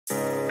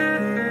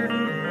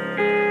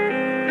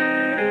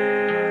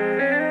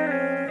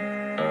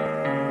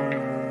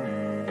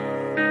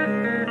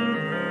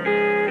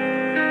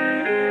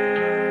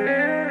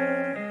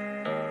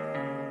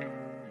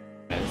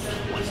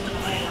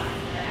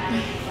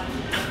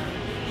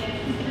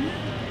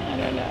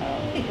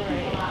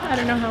I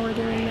don't know how we're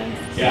doing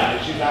this.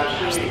 Yeah, she's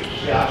actually,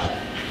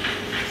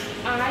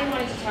 I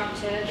wanted to talk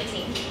to the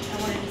team.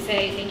 I wanted to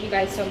say thank you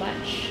guys so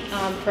much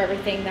for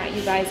everything that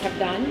you guys have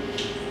done.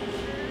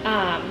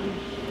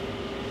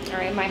 All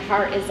right, my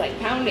heart is like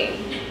pounding.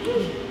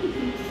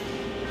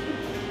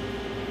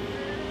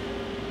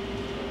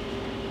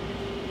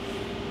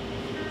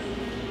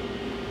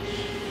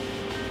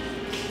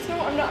 So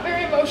I'm not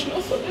very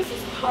emotional, so this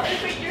is hard,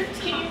 but your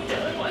team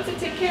really wants to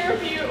take care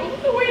of you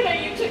the way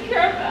that you took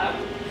care of them.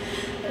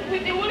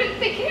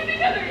 They came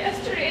together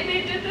yesterday and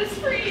they did this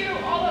for you,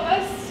 all of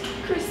us.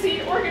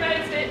 Chrissy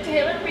organized it,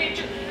 Taylor made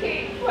your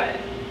cake, but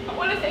I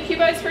want to thank you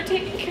guys for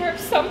taking care of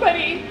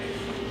somebody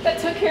that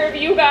took care of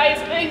you guys,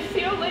 and I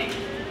feel like,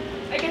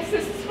 I guess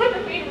this is one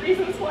of the main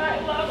reasons why I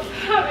love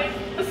having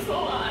a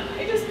salon.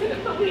 I just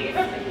couldn't believe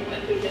everything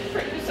that they did for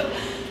you. So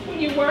when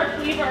you work,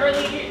 leave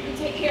early, you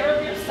take care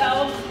of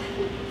yourself.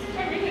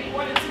 Everybody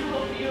wanted to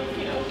help you,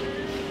 you know.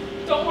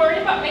 Don't worry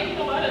about making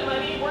a lot of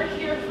money. We're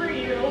here for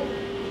you.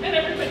 And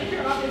everybody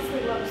here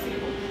obviously loves you.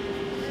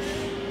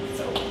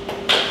 So.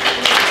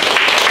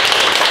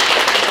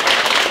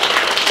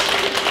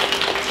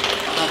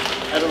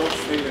 I don't want to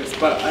say this,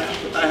 but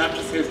I have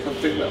to say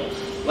something though.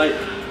 Like,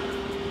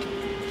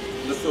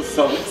 this was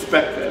so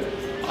unexpected,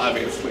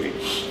 obviously.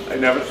 I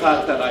never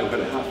thought that I would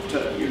have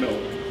to, you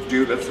know,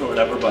 do this or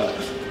whatever, but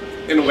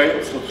in a way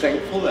I'm so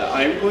thankful that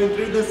I'm going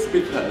through this,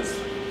 because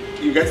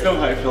you guys know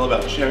how I feel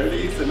about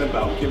charities and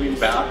about giving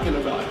back and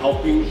about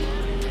helping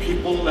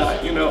people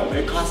that, you know,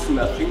 it costs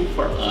nothing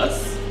for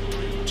us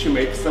to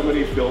make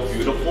somebody feel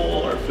beautiful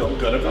or feel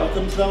good about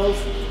themselves.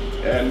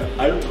 And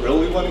I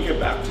really want to get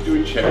back to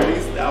doing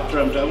charities after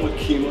I'm done with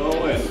chemo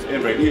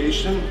and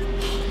radiation.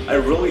 I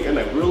really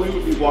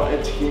would want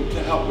a team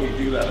to help me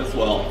do that as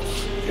well.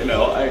 You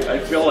know, I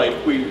feel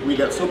like we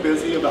get so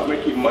busy about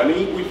making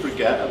money, we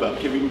forget about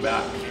giving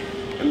back.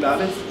 And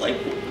that is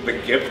like the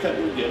gift that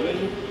we're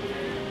given,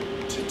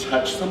 to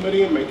touch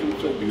somebody and make them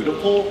feel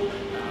beautiful,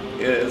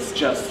 is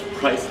just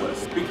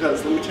priceless.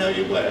 Because let me tell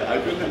you what,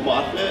 I've been at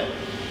Moffitt,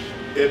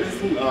 it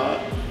is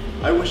not,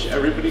 I wish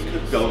everybody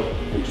could go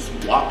and just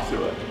walk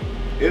through it.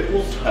 It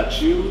will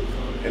touch you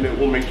and it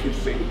will make you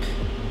think,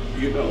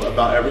 you know,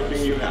 about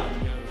everything you have.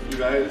 You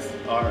guys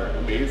are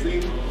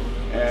amazing,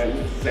 and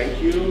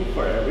thank you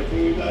for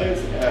everything, you guys,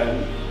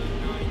 and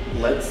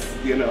let's,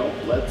 you know,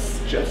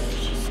 let's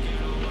just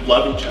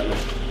love each other.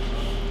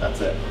 That's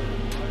it.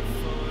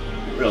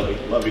 Really,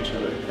 love each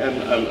other.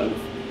 And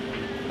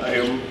I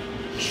am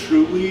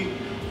truly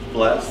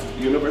blessed.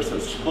 The universe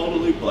has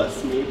totally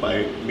blessed me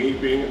by me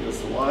being in the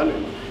salon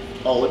and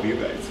all of you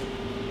guys.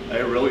 I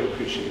really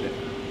appreciate it.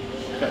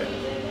 Okay.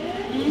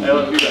 I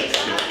love you guys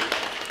too.